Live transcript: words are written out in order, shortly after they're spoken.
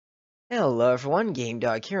Hello everyone,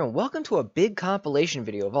 GameDog here, and welcome to a big compilation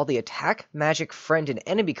video of all the attack, magic, friend, and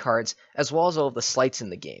enemy cards, as well as all of the sleights in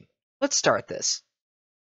the game. Let's start this.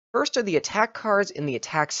 First are the attack cards and the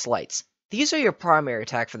attack sleights. These are your primary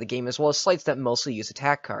attack for the game, as well as sleights that mostly use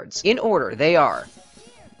attack cards. In order, they are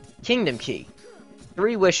Kingdom Key,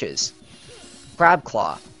 3 Wishes, Crab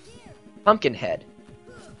Claw, Pumpkinhead,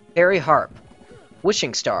 Fairy Harp,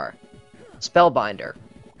 Wishing Star, Spellbinder,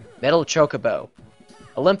 Metal Chocobo,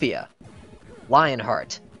 Olympia,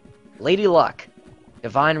 Lionheart, Lady Luck,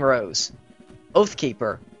 Divine Rose,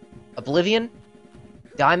 Oathkeeper, Oblivion,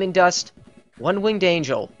 Diamond Dust, One-Winged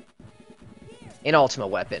Angel, and Ultimate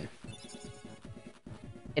Weapon.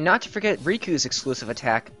 And not to forget Riku's exclusive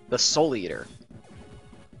attack, the Soul Eater.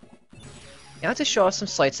 Now to show off some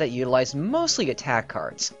sleights that utilize mostly attack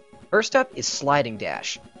cards. First up is Sliding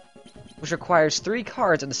Dash, which requires 3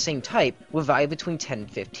 cards of the same type with value between 10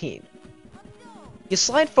 and 15. You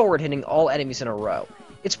slide forward, hitting all enemies in a row.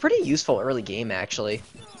 It's pretty useful early game, actually.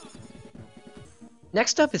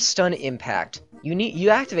 Next up is Stun Impact. You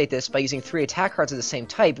activate this by using 3 attack cards of the same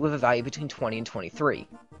type with a value between 20 and 23.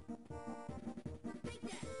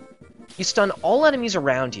 You stun all enemies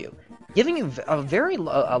around you, giving you a very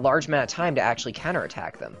large amount of time to actually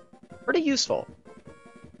counterattack them. Pretty useful.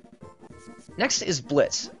 Next is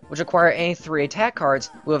Blitz, which require any 3 attack cards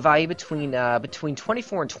with a value between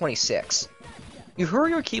 24 and 26. You hurl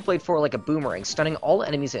your Keyblade forward like a boomerang, stunning all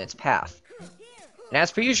enemies in its path. And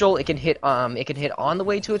as per usual, it can hit on the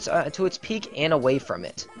way to its peak and away from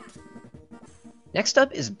it. Next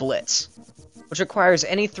up is Blitz, which requires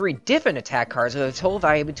any 3 different attack cards with a total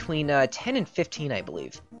value between 10 and 15, I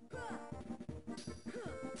believe.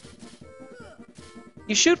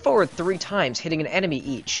 You shoot forward 3 times, hitting an enemy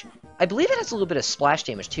each. I believe it has a little bit of splash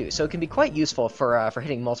damage too, so it can be quite useful for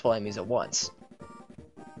hitting multiple enemies at once.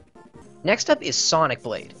 Next up is Sonic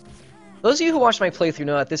Blade. Those of you who watched my playthrough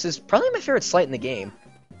know that this is probably my favorite sleight in the game.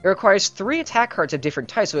 It requires 3 attack cards of different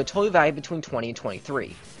types with a total value between 20 and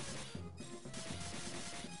 23.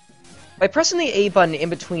 By pressing the A button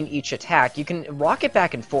in between each attack, you can rock it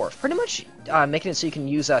back and forth, pretty much making it so you can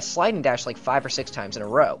use a sliding dash like 5 or 6 times in a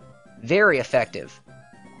row. Very effective.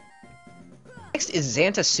 Next is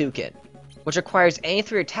Xantasuken, which requires any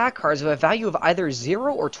 3 attack cards with a value of either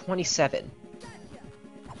 0 or 27.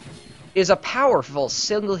 It is a powerful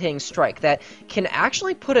single-hitting strike that can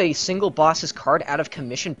actually put a single boss's card out of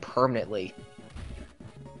commission permanently.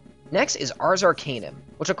 Next is Ars Arcanum,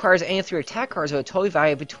 which requires any 3 attack cards with a total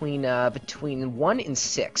value between 1 and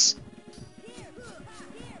 6.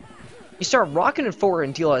 You start rocking it forward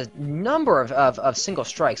and deal a number of single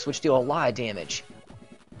strikes, which deal a lot of damage.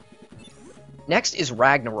 Next is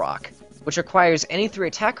Ragnarok, which requires any 3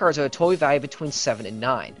 attack cards with a total value between 7 and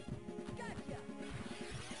 9.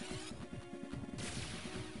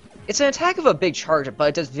 It's an attack of a big charge, but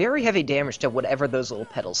it does very heavy damage to whatever those little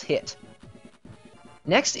petals hit.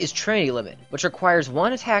 Next is Trinity Limit, which requires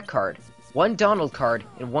 1 attack card, 1 Donald card,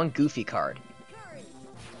 and 1 Goofy card.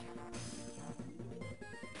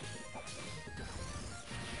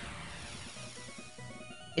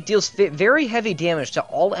 It deals very heavy damage to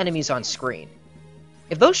all enemies on screen.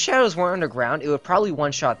 If those shadows weren't underground, it would probably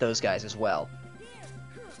one-shot those guys as well.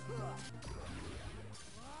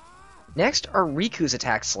 Next are Riku's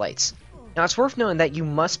attack sleights. Now it's worth noting that you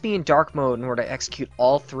must be in dark mode in order to execute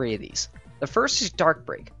all 3 of these. The first is Dark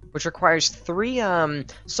Break, which requires 3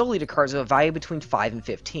 Soul Eater cards with a value between 5 and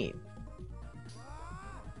 15.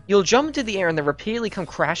 You'll jump into the air and then repeatedly come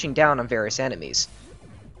crashing down on various enemies.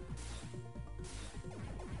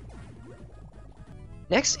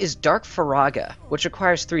 Next is Dark Faraga, which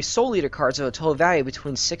requires 3 Soul Eater cards with a total value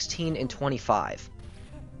between 16 and 25.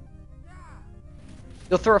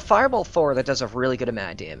 You'll throw a fireball forward that does a really good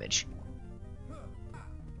amount of damage.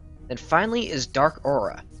 And finally is Dark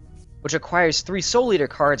Aura, which requires 3 Soul Eater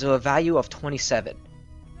cards with a value of 27.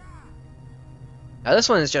 Now this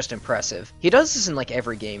one is just impressive. He does this in like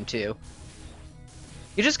every game too.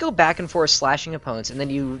 You just go back and forth slashing opponents, and then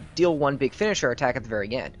you deal 1 big finisher attack at the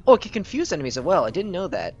very end. Oh, it can confuse enemies as well, I didn't know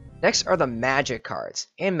that. Next are the magic cards,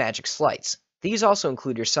 and magic sleights. These also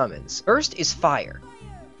include your summons. First is Fire.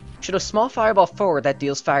 Shoot a small fireball forward that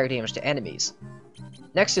deals fire damage to enemies.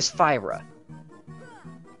 Next is Fyra.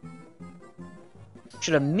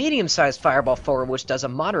 Shoot a medium-sized fireball forward which does a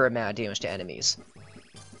moderate amount of damage to enemies.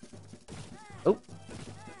 Oh.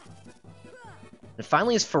 And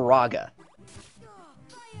finally is Faraga.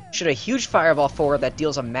 Shoot a huge fireball forward that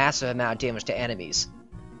deals a massive amount of damage to enemies.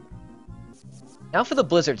 Now for the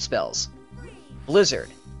Blizzard spells.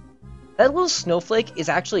 Blizzard. That little snowflake is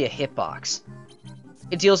actually a hitbox.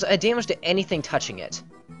 It deals damage to anything touching it.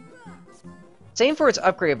 Same for its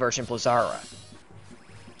upgraded version, Blizzara.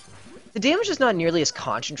 The damage is not nearly as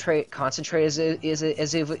concentrated as it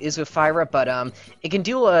is with Fyra, but it can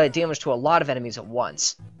deal damage to a lot of enemies at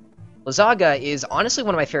once. Blizzaga is honestly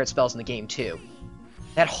one of my favorite spells in the game, too.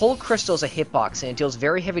 That whole crystal is a hitbox, and it deals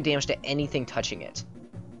very heavy damage to anything touching it.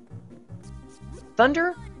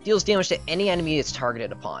 Thunder deals damage to any enemy it's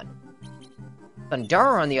targeted upon.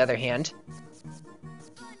 Thundara, on the other hand,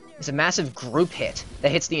 is a massive group hit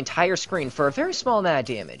that hits the entire screen for a very small amount of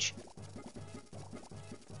damage.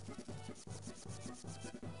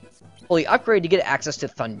 Fully upgraded, you get access to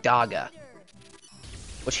Thundaga,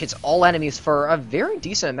 which hits all enemies for a very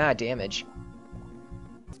decent amount of damage.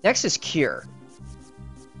 Next is Cure.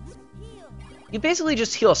 You basically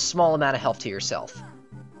just heal a small amount of health to yourself.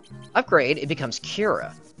 Upgrade, it becomes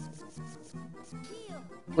Cura,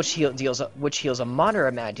 which heals a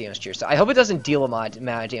moderate amount of damage to yourself. I hope it doesn't deal a amount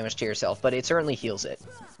of damage to yourself, but it certainly heals it.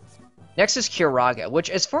 Next is Curaga, which,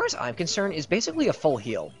 as far as I'm concerned, is basically a full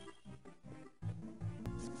heal.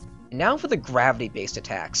 And now for the gravity-based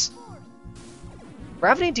attacks.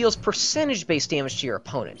 Gravity deals percentage-based damage to your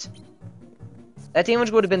opponent. That damage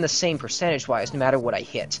would have been the same percentage-wise no matter what I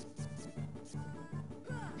hit.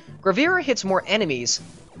 Gravira hits more enemies,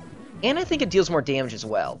 and I think it deals more damage as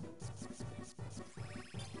well.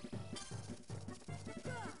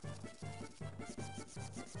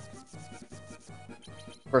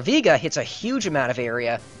 Graviga hits a huge amount of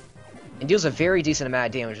area, and deals a very decent amount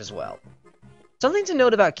of damage as well. Something to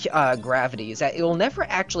note about Gravity is that it will never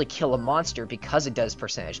actually kill a monster because it does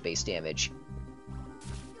percentage-based damage.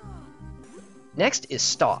 Next is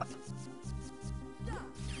Stop.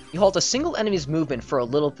 You halt a single enemy's movement for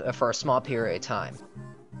a small period of time.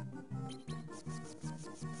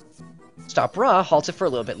 Stop Ra halts it for a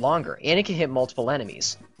little bit longer, and it can hit multiple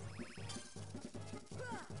enemies.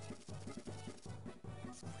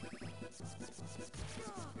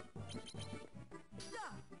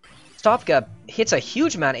 Stopga hits a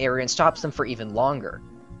huge amount of area and stops them for even longer.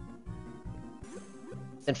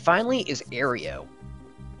 Then finally is Aereo.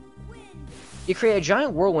 You create a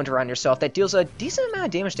giant whirlwind around yourself that deals a decent amount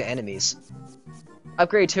of damage to enemies.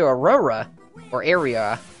 Upgrade to Aurora, or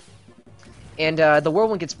Area, and the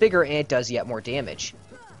whirlwind gets bigger and it does yet more damage.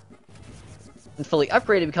 And fully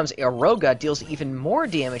upgraded becomes Aeroga, deals even more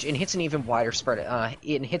damage and hits an even wider spread.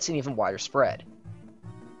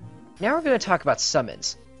 Now we're going to talk about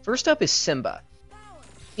summons. First up is Simba.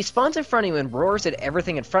 He spawns in front of you and roars at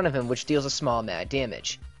everything in front of him, which deals a small amount of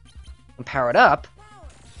damage. When powered up,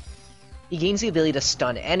 he gains the ability to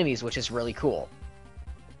stun enemies, which is really cool.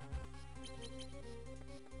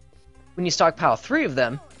 When you stockpile 3 of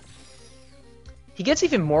them, he gets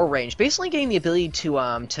even more range, basically getting the ability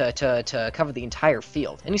to cover the entire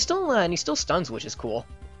field. And he still stuns, which is cool.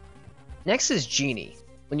 Next is Genie.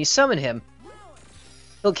 When you summon him,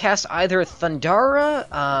 he'll cast either Thundara,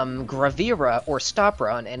 Gravira, or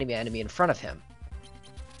Stopra on any enemy in front of him.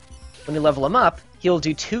 When you level him up, he'll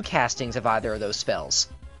do 2 castings of either of those spells.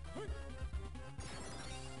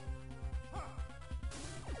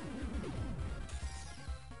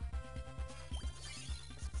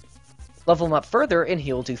 Level him up further, and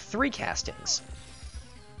he'll do 3 castings.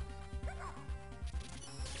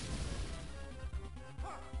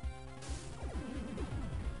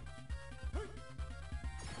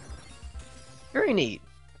 Very neat.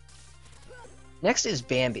 Next is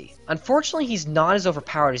Bambi. Unfortunately, he's not as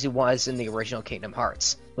overpowered as he was in the original Kingdom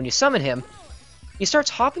Hearts. When you summon him, he starts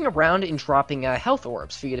hopping around and dropping health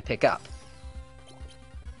orbs for you to pick up.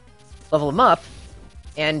 Level him up,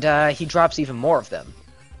 and he drops even more of them.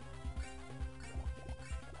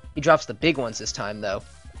 He drops the big ones this time, though.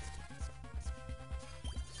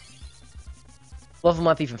 Level him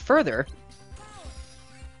up even further,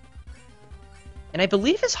 and I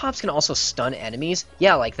believe his hops can also stun enemies.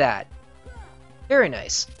 Yeah, like that. Very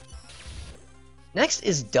nice. Next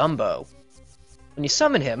is Dumbo. When you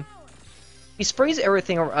summon him, he sprays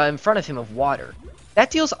everything in front of him with water.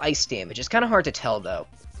 That deals ice damage. It's kind of hard to tell, though.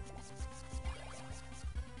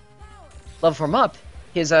 Level him up,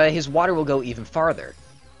 his water will go even farther.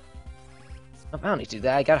 Oh, I don't need to do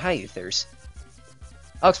that. I got high ethers.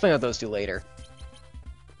 I'll explain what those do later.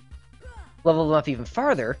 Level him up even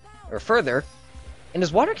farther, or further, and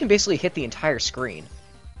his water can basically hit the entire screen.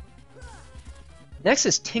 Next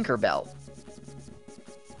is Tinkerbell.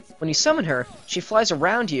 When you summon her, she flies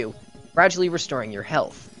around you, gradually restoring your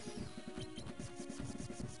health.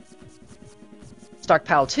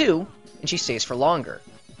 Stockpile 2, and she stays for longer.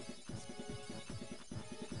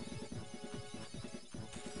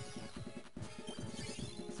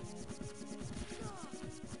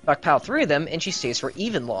 Stockpile 3 of them, and she stays for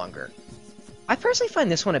even longer. I personally find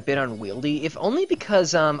this one a bit unwieldy, if only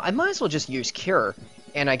because I might as well just use Cure,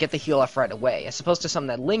 and I get the heal off right away, as opposed to something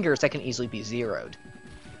that lingers that can easily be zeroed.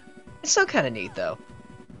 It's still kind of neat, though.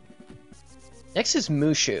 Next is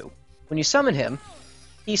Mushu. When you summon him,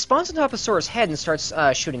 he spawns on top of Sora's head and starts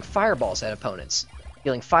shooting fireballs at opponents,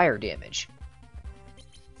 dealing fire damage.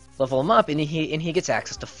 Level him up, and he gets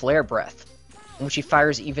access to Flare Breath, in which he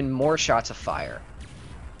fires even more shots of fire.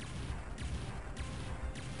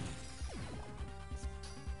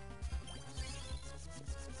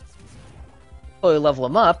 Slowly level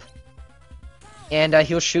him up, and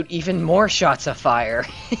he'll shoot even more shots of fire.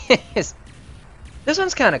 This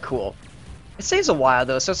one's kind of cool. It saves a while,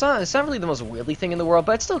 though, so it's not really the most wieldy thing in the world,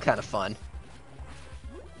 but it's still kind of fun.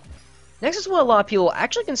 Next is what a lot of people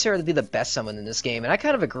actually consider to be the best summon in this game, and I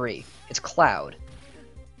kind of agree. It's Cloud.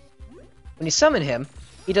 When you summon him,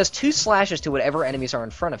 he does 2 slashes to whatever enemies are in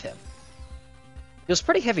front of him. Deals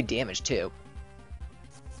pretty heavy damage, too.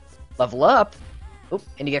 Level up,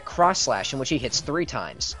 and you get Cross Slash, in which he hits 3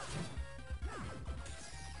 times.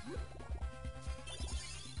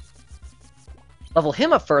 Level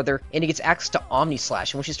him up further, and he gets access to Omni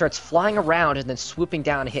Slash, in which he starts flying around and then swooping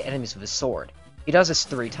down to hit enemies with his sword. He does this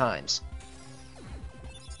 3 times.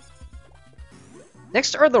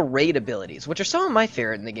 Next are the Raid abilities, which are some of my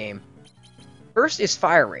favorite in the game. First is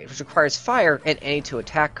Fire Raid, which requires fire and any 2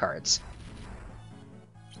 attack cards.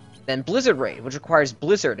 Then Blizzard Raid, which requires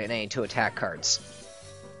Blizzard and any 2 attack cards.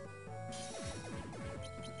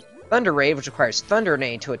 Thunder Raid, which requires Thunder and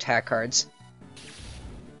any 2 attack cards.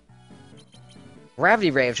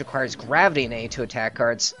 Gravity Raid, which requires Gravity and any 2 attack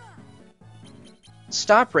cards.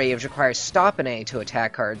 Stop Raid, which requires Stop and any 2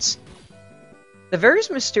 attack cards. The various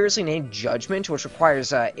mysteriously named Judgment, which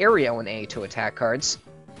requires Aerial and any 2 attack cards.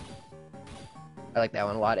 I like that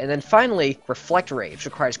one a lot. And then finally, Reflect Raid, which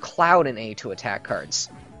requires Cloud and any 2 attack cards.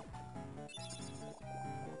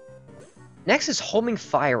 Next is Homing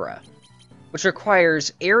Fire, which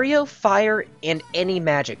requires Aerial, Fire, and any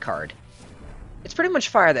magic card. It's pretty much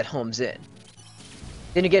fire that homes in.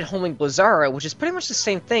 Then you get Homing Blizzara, which is pretty much the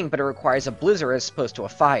same thing, but it requires a Blizzard as opposed to a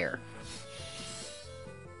fire.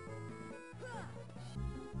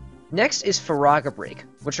 Next is Faraga Break,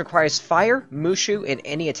 which requires Fire, Mushu, and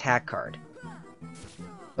any attack card.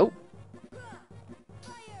 Oh.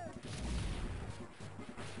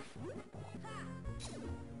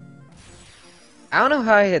 I don't know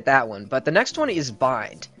how I hit that one, but the next one is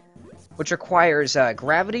Bind, which requires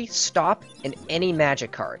Gravity, Stop, and any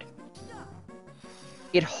magic card.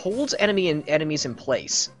 It holds enemies in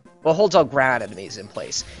place. Well, holds all ground enemies in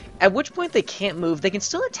place. At which point they can't move. They can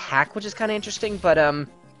still attack, which is kind of interesting, but,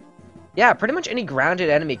 yeah, pretty much any grounded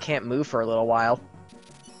enemy can't move for a little while.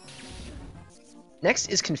 Next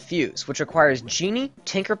is Confuse, which requires Genie,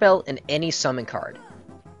 Tinkerbell, and any summon card.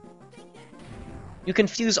 You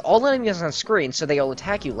confuse all enemies on screen so they'll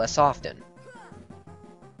attack you less often.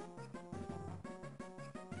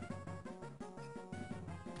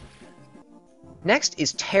 Next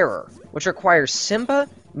is Terror, which requires Simba,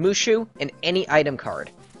 Mushu, and any item card.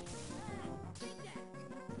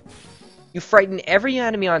 You frighten every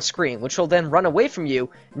enemy on screen, which will then run away from you,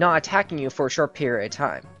 not attacking you for a short period of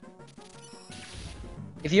time.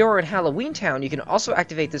 If you are in Halloween Town, you can also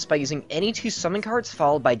activate this by using any 2 summon cards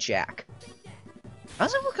followed by Jack. How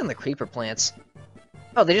does it look on the creeper plants?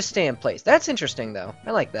 Oh, they just stay in place. That's interesting, though. I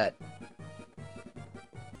like that.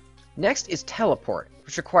 Next is Teleport,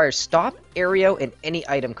 which requires Stop, Aerial, and any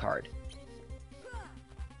item card.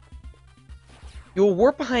 You will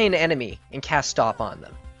warp behind an enemy and cast Stop on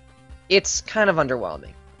them. It's kind of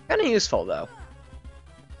underwhelming. Kind of useful, though.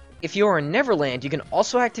 If you are in Neverland, you can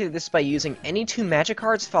also activate this by using any 2 magic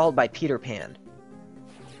cards followed by Peter Pan.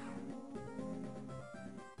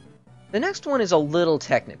 The next one is a little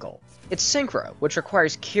technical. It's Synchro, which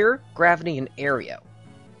requires Cure, Gravity, and Aerial.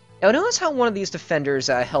 Now notice how one of these defenders'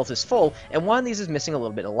 health is full, and one of these is missing a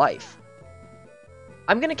little bit of life.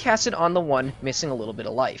 I'm going to cast it on the one missing a little bit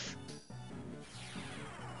of life.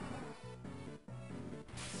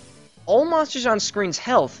 All monsters on screen's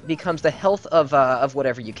health becomes the health of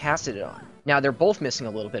whatever you casted it on. Now they're both missing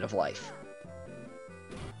a little bit of life.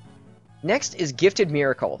 Next is Gifted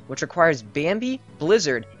Miracle, which requires Bambi,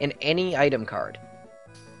 Blizzard, and any item card.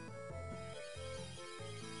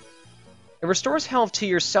 It restores health to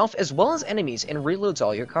yourself as well as enemies and reloads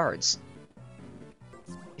all your cards.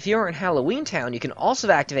 If you are in Halloween Town, you can also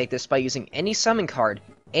activate this by using any summon card,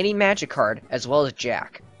 any magic card, as well as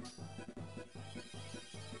Jack.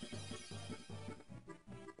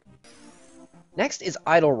 Next is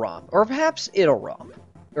Idle Romp, or perhaps Idle Romp.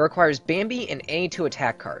 It requires Bambi and any 2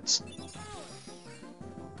 attack cards.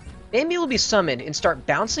 Bambi will be summoned and start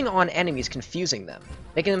bouncing on enemies, confusing them,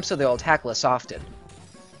 making them so they'll attack less often.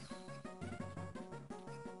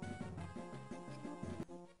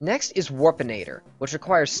 Next is Warpinator, which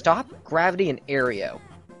requires Stop, Gravity, and Aereo.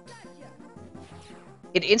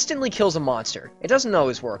 It instantly kills a monster. It doesn't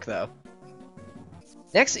always work, though.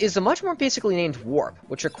 Next is the much more basically named Warp,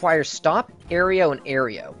 which requires Stop, Aereo, and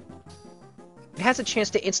Aereo. It has a chance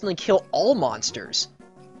to instantly kill all monsters.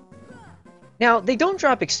 Now, they don't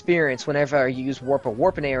drop experience whenever you use Warp or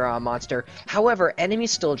Warpinator on a monster, however,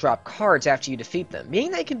 enemies still drop cards after you defeat them,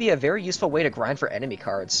 meaning they can be a very useful way to grind for enemy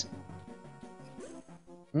cards.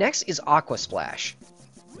 Next is Aqua Splash,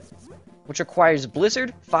 which requires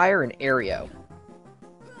Blizzard, Fire, and Aereo.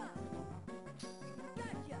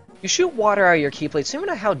 You shoot water out of your keyplate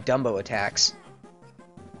similar to how Dumbo attacks.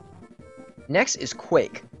 Next is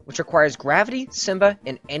Quake, which requires Gravity, Simba,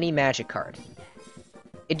 and any magic card.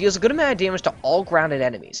 It deals a good amount of damage to all grounded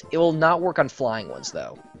enemies. It will not work on flying ones,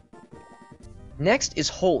 though. Next is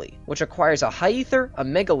Holy, which requires a High Ether, a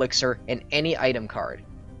Mega Elixir, and any item card.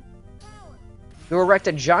 You erect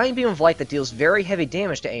a giant beam of light that deals very heavy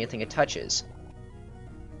damage to anything it touches.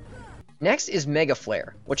 Next is Mega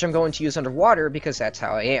Flare, which I'm going to use underwater because that's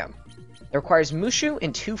how I am. It requires Mushu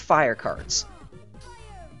and 2 fire cards.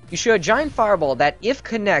 You shoot a giant fireball that, if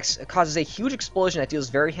connects, causes a huge explosion that deals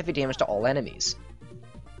very heavy damage to all enemies.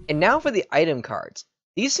 And now for the item cards.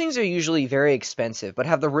 These things are usually very expensive, but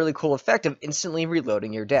have the really cool effect of instantly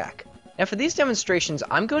reloading your deck. Now for these demonstrations,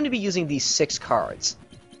 I'm going to be using these 6 cards.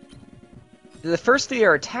 The first 3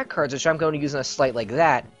 are attack cards, which I'm going to use in a sleight like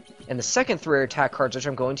that, and the second 3 are attack cards, which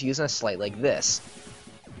I'm going to use in a sleight like this.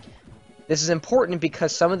 This is important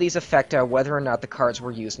because some of these affect whether or not the cards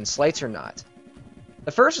were used in sleights or not.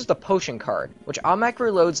 The first is the potion card, which automatically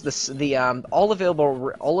reloads all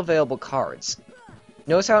available cards.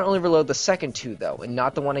 Notice how it only reload the second 2 though, and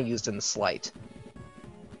not the one I used in the sleight.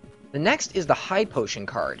 The next is the high potion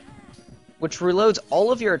card, which reloads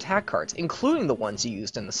all of your attack cards, including the ones you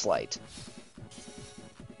used in the sleight.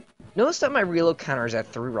 Notice that my reload counter is at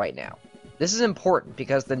 3 right now. This is important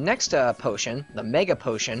because the next potion, the Mega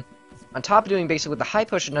Potion, on top of doing basically what the high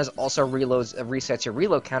potion does, also resets your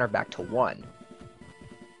reload counter back to 1.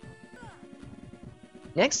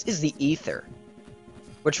 Next is the Ether,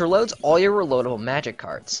 which reloads all your reloadable magic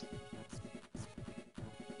cards.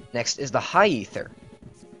 Next is the High Ether,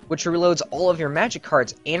 which reloads all of your magic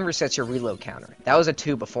cards and resets your reload counter. That was a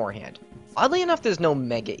 2 beforehand. Oddly enough, there's no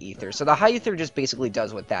Mega Ether, so the High Ether just basically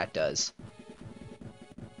does what that does.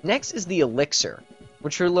 Next is the Elixir,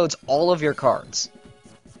 which reloads all of your cards.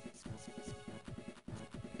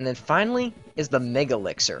 And then finally is the Mega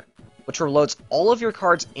Elixir, which reloads all of your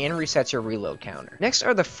cards and resets your reload counter. Next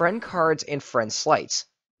are the friend cards and friend sleights.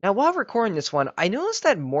 Now while recording this one, I noticed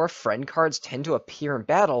that more friend cards tend to appear in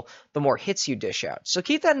battle the more hits you dish out, so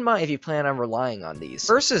keep that in mind if you plan on relying on these.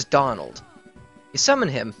 First is Donald. You summon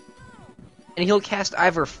him, and he'll cast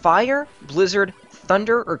either Fire, Blizzard,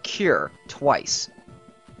 Thunder, or Cure twice.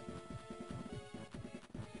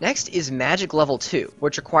 Next is Magic Level 2,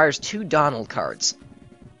 which requires 2 Donald cards.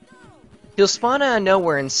 He'll spawn out of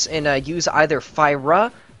nowhere and use either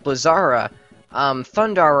Fyra, Blizzara,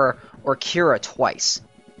 Thundara, or Cura twice.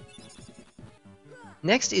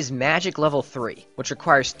 Next is Magic Level 3, which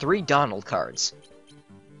requires 3 Donald cards.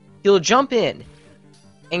 He'll jump in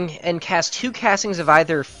and cast 2 castings of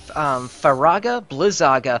either Faraga,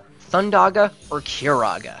 Blizzaga, Thundaga, or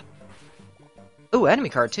Curaga. Ooh, enemy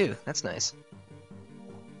card too. That's nice.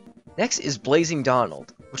 Next is Blazing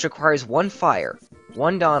Donald, which requires 1 Fire,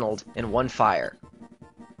 1 Donald, and 1 Fire.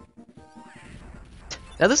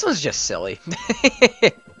 Now this one's just silly.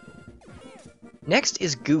 Next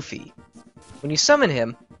is Goofy. When you summon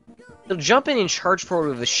him, he'll jump in and charge forward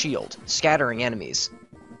with a shield, scattering enemies.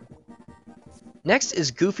 Next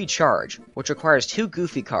is Goofy Charge, which requires 2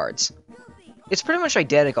 Goofy cards. It's pretty much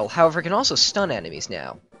identical, however it can also stun enemies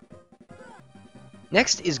now.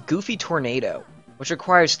 Next is Goofy Tornado, which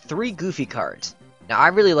requires 3 Goofy cards. Now I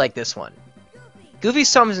really like this one. Goofy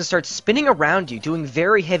summons and starts spinning around you, doing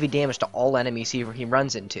very heavy damage to all enemies he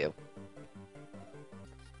runs into.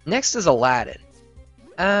 Next is Aladdin.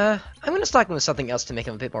 I'm going to stock him with something else to make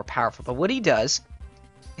him a bit more powerful, but what he does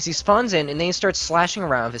is he spawns in and then he starts slashing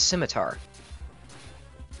around with his scimitar.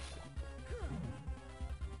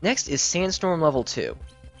 Next is Sandstorm Level 2.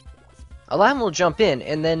 Aladdin will jump in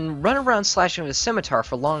and then run around slashing with his scimitar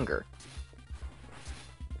for longer.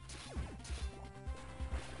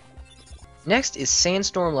 Next is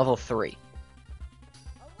Sandstorm Level 3.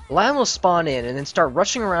 Aladdin will spawn in and then start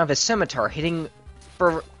rushing around with his scimitar, hitting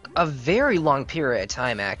for a very long period of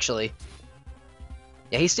time, actually.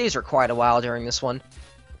 Yeah, he stays for quite a while during this one.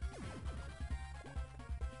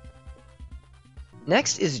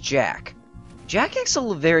 Next is Jack. Jack acts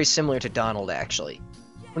very similar to Donald, actually.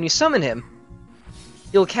 When you summon him,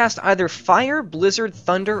 he'll cast either Fire, Blizzard,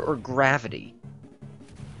 Thunder, or Gravity.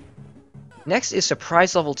 Next is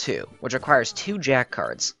Surprise Level 2, which requires 2 Jack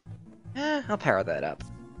cards. I'll power that up.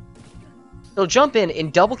 He'll jump in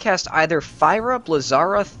and double cast either Fyra,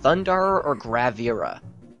 Blizzara, Thundara, or Gravira.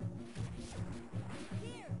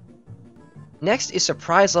 Next is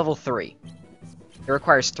Surprise Level 3. It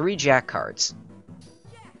requires 3 Jack cards.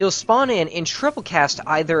 He'll spawn in and triple cast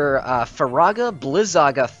either Faraga,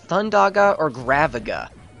 Blizzaga, Thundaga, or Graviga.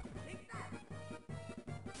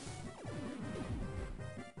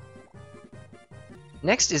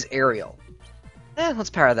 Next is Ariel. Let's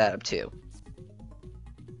power that up too.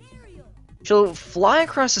 She'll fly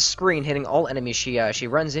across the screen, hitting all enemies she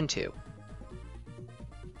runs into.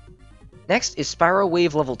 Next is Spiral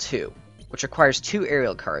Wave Level 2, which requires 2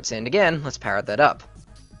 Ariel cards, and again, let's power that up.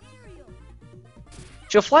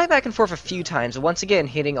 She'll fly back and forth a few times, once again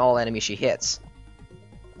hitting all enemies she hits.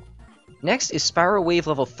 Next is Spiral Wave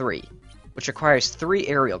Level 3, which requires 3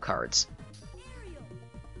 Ariel cards.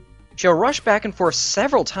 She'll rush back and forth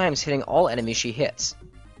several times hitting all enemies she hits.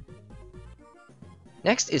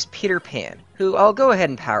 Next is Peter Pan, who I'll go ahead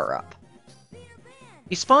and power up.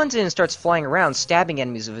 He spawns in and starts flying around, stabbing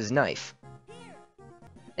enemies with his knife.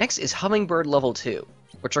 Next is Hummingbird Level 2,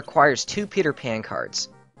 which requires 2 Peter Pan cards.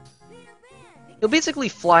 He'll basically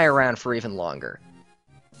fly around for even longer.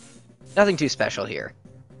 Nothing too special here.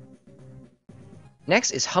 Next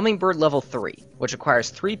is Hummingbird Level 3, which requires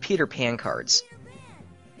 3 Peter Pan cards.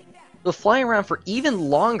 He'll fly around for even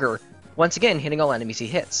longer, once again hitting all enemies he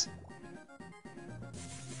hits.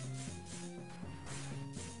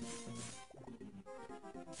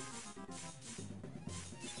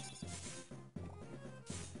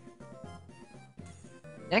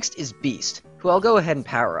 Next is Beast, who I'll go ahead and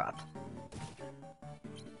power up.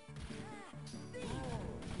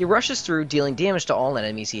 He rushes through, dealing damage to all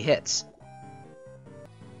enemies he hits.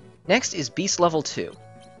 Next is Beast Level 2,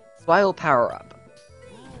 who I will power up.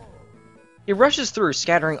 He rushes through,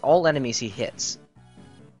 scattering all enemies he hits.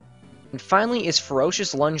 And finally is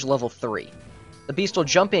Ferocious Lunge Level 3. The Beast will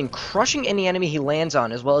jump in, crushing any enemy he lands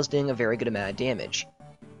on, as well as doing a very good amount of damage.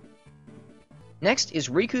 Next is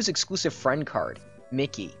Riku's exclusive friend card,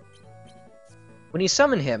 Mickey. When you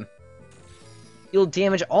summon him, he'll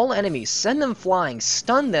damage all enemies, send them flying,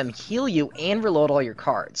 stun them, heal you, and reload all your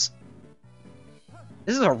cards.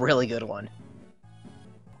 This is a really good one.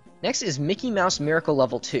 Next is Mickey Mouse Miracle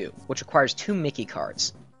Level 2, which requires 2 Mickey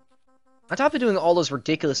cards. On top of doing all those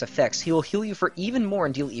ridiculous effects, he will heal you for even more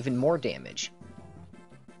and deal even more damage.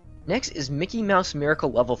 Next is Mickey Mouse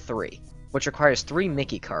Miracle Level 3, which requires 3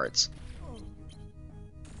 Mickey cards.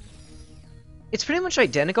 It's pretty much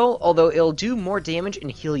identical, although it'll do more damage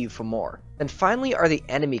and heal you for more. Then finally are the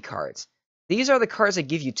enemy cards. These are the cards that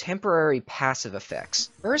give you temporary passive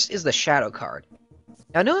effects. First is the Shadow card.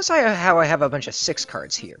 Now notice how I have a bunch of 6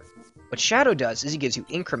 cards here. What Shadow does is he gives you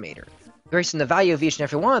Incremator, increasing the value of each and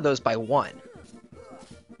every one of those by 1.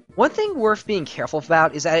 One thing worth being careful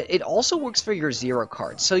about is that it also works for your 0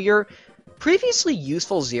 cards, so your previously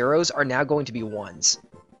useful 0s are now going to be 1s.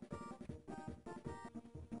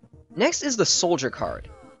 Next is the Soldier card.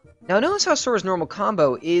 Now notice how Sora's normal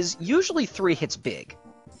combo is usually 3 hits big.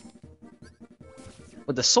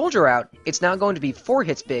 With the Soldier out, it's now going to be 4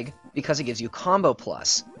 hits big because it gives you Combo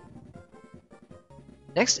Plus.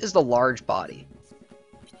 Next is the Large Body.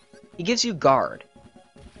 He gives you Guard,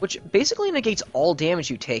 which basically negates all damage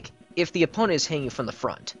you take if the opponent is hitting you from the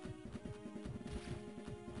front.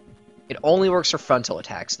 It only works for frontal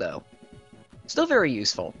attacks, though. Still very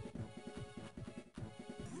useful.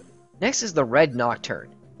 Next is the Red Nocturne,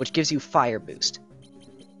 which gives you Fire Boost.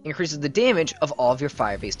 Increases the damage of all of your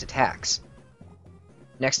fire-based attacks.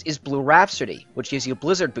 Next is Blue Rhapsody, which gives you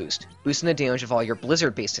Blizzard Boost, boosting the damage of all your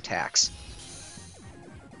Blizzard-based attacks.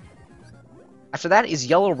 After that is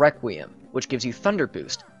Yellow Requiem, which gives you Thunder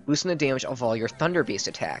Boost, boosting the damage of all your Thunder-based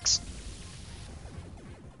attacks.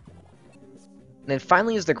 And then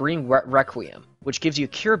finally is the Green Requiem, which gives you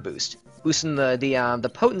Cure Boost, boosting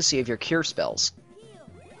the potency of your Cure spells.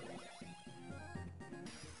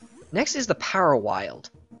 Next is the Power Wild.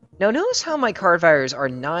 Now notice how my card values are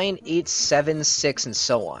 9, 8, 7, 6, and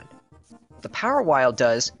so on. What the Power Wild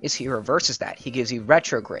does is he reverses that. He gives you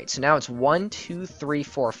Retrograde. So now it's 1, 2, 3,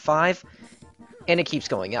 4, 5, and it keeps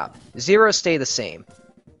going up. 0 stay the same.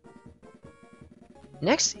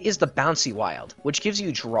 Next is the Bouncy Wild, which gives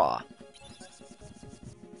you Draw.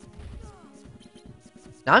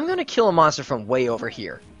 Now I'm going to kill a monster from way over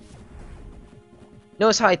here.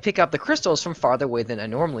 Notice how I pick up the crystals from farther away than I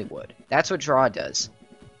normally would. That's what Draw does.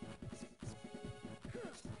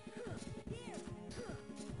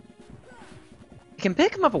 You can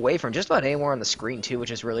pick them up away from just about anywhere on the screen too,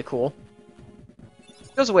 which is really cool.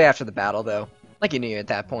 Goes away after the battle though, like you knew at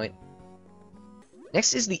that point.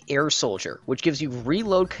 Next is the Air Soldier, which gives you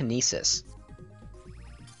reload kinesis.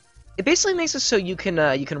 It basically makes it so you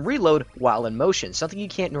can reload while in motion, something you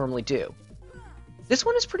can't normally do. This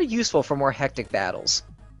one is pretty useful for more hectic battles.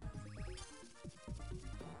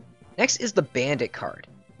 Next is the Bandit card.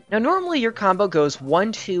 Now normally your combo goes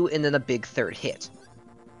 1, 2, and then a big third hit.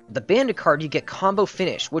 With the Bandit card you get combo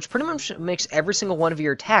finish, which pretty much makes every single one of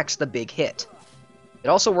your attacks the big hit. It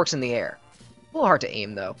also works in the air. A little hard to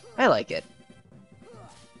aim though, I like it.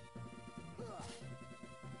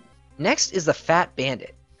 Next is the Fat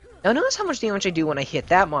Bandit. Now notice how much damage I do when I hit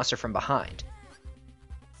that monster from behind.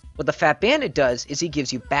 What the Fat Bandit does is he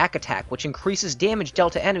gives you back attack, which increases damage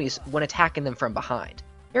dealt to enemies when attacking them from behind.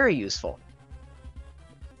 Very useful.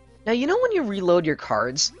 Now you know when you reload your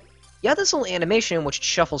cards, you have this little animation which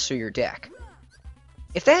shuffles through your deck.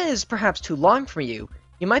 If that is perhaps too long for you,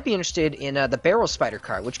 you might be interested in the Barrel Spider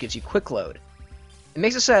card, which gives you quick load. It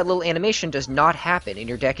makes it so that little animation does not happen and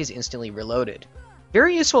your deck is instantly reloaded.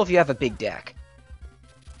 Very useful if you have a big deck.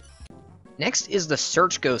 Next is the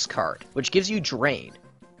Search Ghost card, which gives you Drain.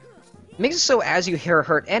 It makes it so as you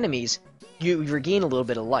hurt enemies, you regain a little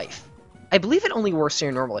bit of life. I believe it only works in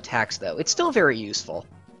your normal attacks though, it's still very useful.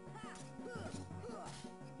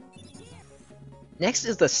 Next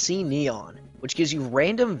is the Sea Neon, which gives you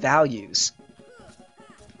random values.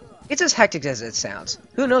 It's as hectic as it sounds.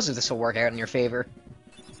 Who knows if this will work out in your favor.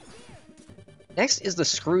 Next is the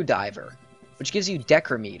Screwdriver, which gives you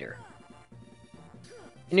Decrometer.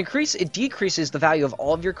 It decreases the value of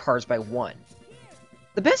all of your cards by 1.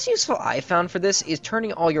 The best useful I found for this is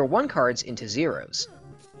turning all your 1 cards into 0s.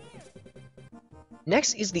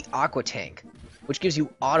 Next is the Aqua Tank, which gives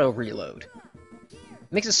you auto reload.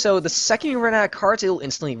 It makes it so the second you run out of cards, it'll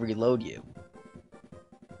instantly reload you.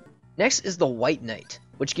 Next is the White Knight,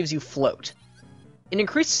 which gives you Float. It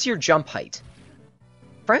increases your jump height.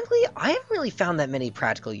 Frankly, I haven't really found that many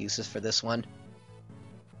practical uses for this one.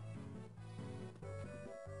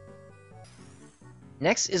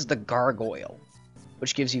 Next is the Gargoyle,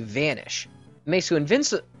 which gives you Vanish. It makes you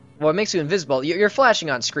invincible. Well, it makes you invisible. You're flashing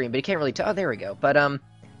on screen, but you can't really tell. Oh, there we go. But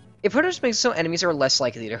it pretty much makes it so enemies are less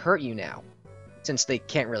likely to hurt you now, since they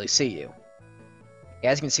can't really see you.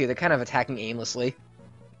 Yeah, as you can see, they're kind of attacking aimlessly.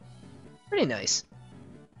 Pretty nice.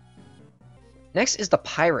 Next is the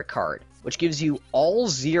Pirate card, which gives you all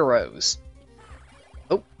 0s.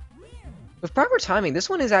 Oh, with proper timing, this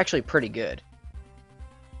one is actually pretty good.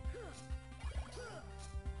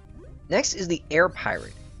 Next is the Air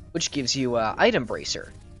Pirate, which gives you Item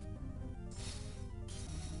Bracer.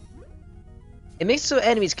 It makes it so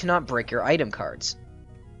enemies cannot break your item cards.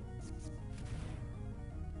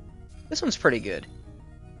 This one's pretty good.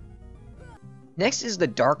 Next is the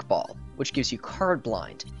Dark Ball, which gives you Card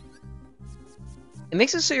Blind. It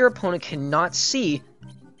makes it so your opponent cannot see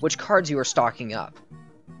which cards you are stocking up.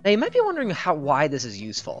 Now you might be wondering why this is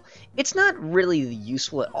useful. It's not really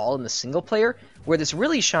useful at all in the single player. Where this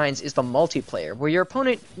really shines is the multiplayer, where your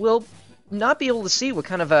opponent will not be able to see what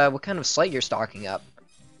kind of sleight you're stocking up.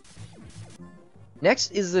 Next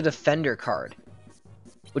is the Defender card,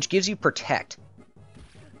 which gives you Protect.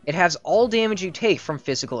 It has all damage you take from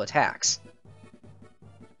physical attacks.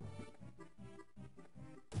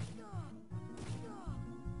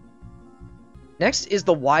 Next is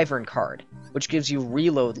the Wyvern card, which gives you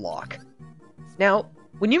Reload Lock. Now,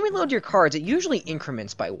 when you reload your cards, it usually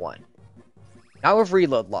increments by 1. Now with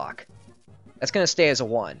Reload Lock, that's going to stay as a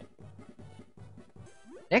 1.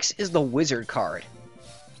 Next is the Wizard card.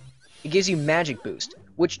 It gives you Magic Boost,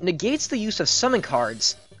 which negates the use of summon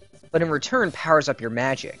cards, but in return powers up your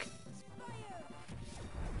magic.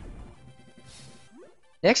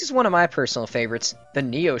 Next is one of my personal favorites, the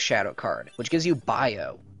Neo Shadow card, which gives you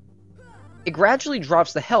Bio. It gradually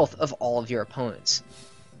drops the health of all of your opponents.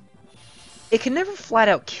 It can never flat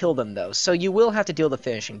out kill them though, so you will have to deal the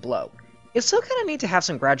finishing blow. It's still kind of neat to have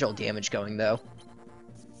some gradual damage going though.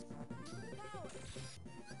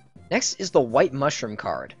 Next is the White Mushroom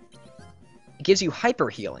card. It gives you Hyper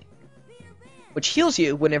Healing, which heals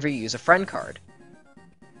you whenever you use a friend card.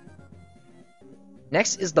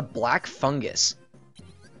 Next is the Black Fungus,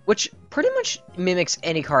 which pretty much mimics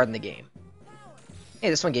any card in the game. Hey,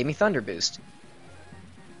 this one gave me Thunder Boost.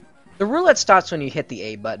 The roulette stops when you hit the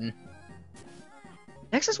A button.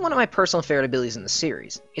 Next is one of my personal favorite abilities in the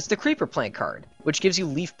series. It's the Creeper Plant card, which gives you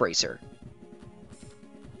Leaf Bracer.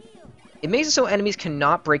 It makes it so enemies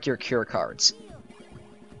cannot break your cure cards.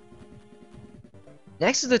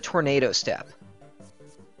 Next is the Tornado Step.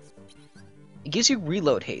 It gives you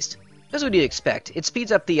Reload Haste, That's what you'd expect. It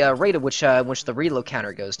speeds up the rate at which the reload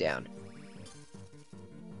counter goes down.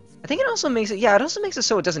 I think it also makes it, yeah, it also makes it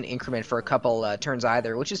so it doesn't increment for a couple turns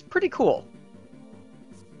either, which is pretty cool.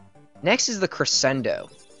 Next is the Crescendo,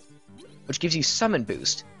 which gives you Summon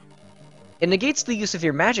Boost. It negates the use of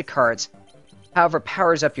your magic cards, however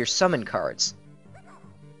powers up your summon cards.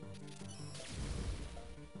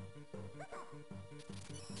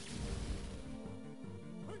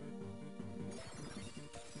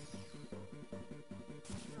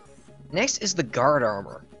 Next is the Guard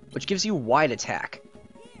Armor, which gives you wide attack.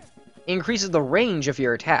 It increases the range of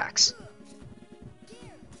your attacks.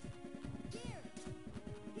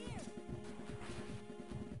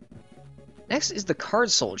 Next is the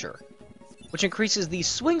Card Soldier, which increases the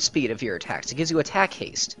swing speed of your attacks. It gives you attack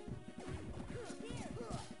haste.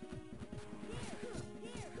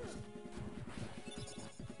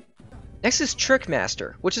 Next is Trick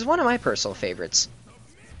Master, which is one of my personal favorites.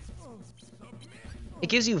 It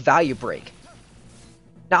gives you Value Break.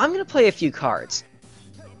 Now I'm going to play a few cards.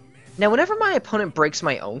 Now whenever my opponent breaks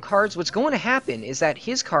my own cards, what's going to happen is that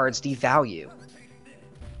his cards devalue.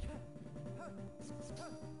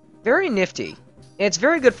 Very nifty, and it's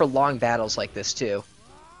very good for long battles like this too.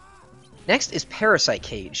 Next is Parasite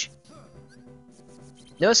Cage.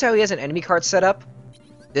 Notice how he has an enemy card set up?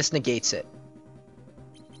 This negates it.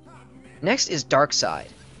 Next is Dark Side.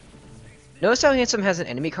 Notice how Handsome has an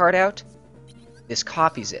enemy card out? This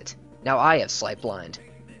copies it. Now I have Sleight Blind.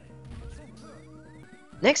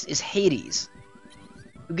 Next is Hades,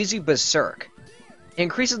 who gives you Berserk. It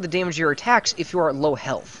increases the damage of your attacks if you are at low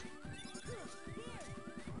health.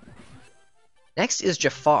 Next is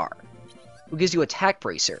Jafar, who gives you Attack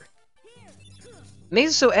Bracer. It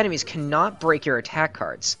makes it so enemies cannot break your attack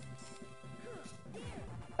cards.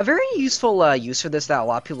 A very useful use for this that a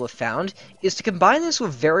lot of people have found is to combine this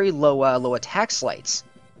with very low attack sleights.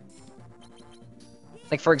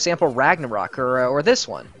 Like, for example, Ragnarok, or this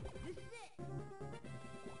one.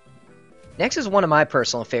 Next is one of my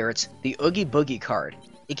personal favorites, the Oogie Boogie card.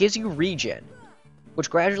 It gives you Regen, which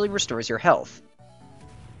gradually restores your health.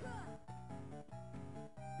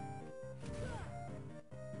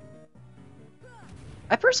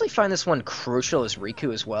 I personally find this one crucial as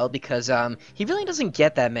Riku as well, because he really doesn't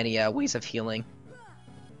get that many ways of healing.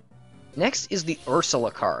 Next is the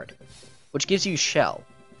Ursula card, which gives you Shell.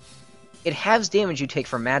 It halves damage you take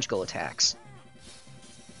from magical attacks.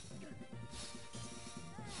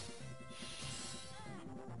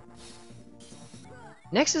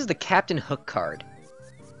 Next is the Captain Hook card.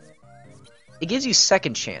 It gives you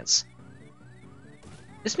Second Chance.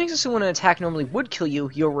 This makes it so when an attack normally would kill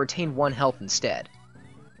you, you'll retain 1 health instead.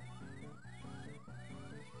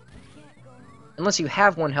 Unless you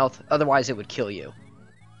have 1 health, otherwise it would kill you.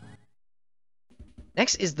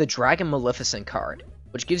 Next is the Dragon Maleficent card,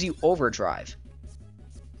 which gives you Overdrive.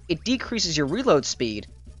 It decreases your reload speed,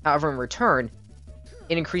 however in return,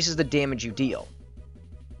 it increases the damage you deal.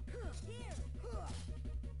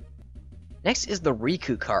 Next is the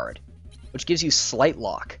Riku card, which gives you Slight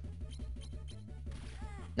Lock.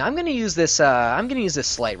 Now I'm gonna use this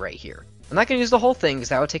slight right here. I'm not gonna use the whole thing because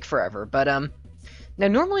that would take forever, but now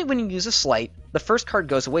normally when you use a slight, the first card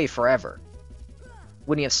goes away forever.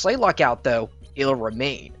 When you have Slight Lock out though, it'll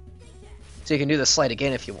remain. So you can do the slight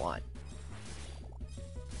again if you want.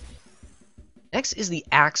 Next is the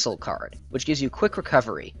Axle card, which gives you Quick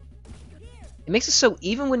Recovery. It makes it so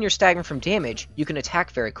even when you're staggering from damage, you can attack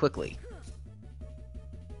very quickly.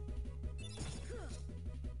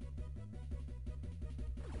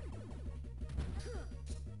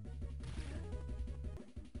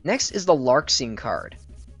 Next is the Larkscene card,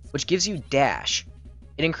 which gives you Dash.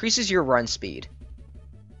 It increases your run speed.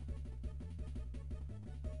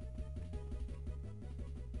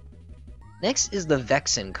 Next is the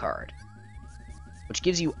Vexen card, which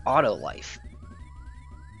gives you Auto Life.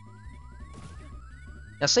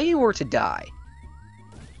 Now say you were to die.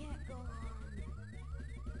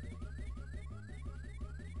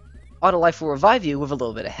 Auto Life will revive you with a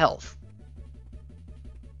little bit of health.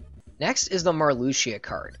 Next is the Marluxia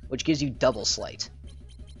card, which gives you Double Sleight.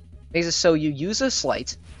 Makes it so you use a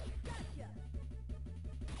sleight,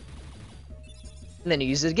 and then you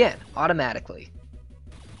use it again, automatically.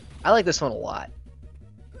 I like this one a lot.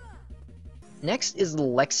 Next is the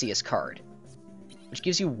Lexius card, which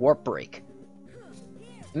gives you Warp Break.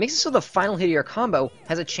 It makes it so the final hit of your combo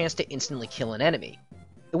has a chance to instantly kill an enemy.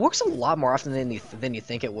 It works a lot more often than you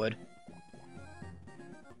think it would.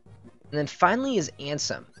 And then finally is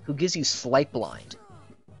Ansem, who gives you Sleight Blind.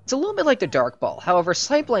 It's a little bit like the Dark Ball, however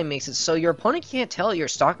Sleight Blind makes it so your opponent can't tell you're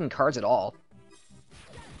stocking cards at all.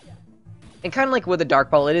 And kind of like with the Dark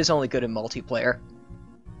Ball, it is only good in multiplayer.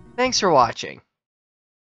 Thanks for watching.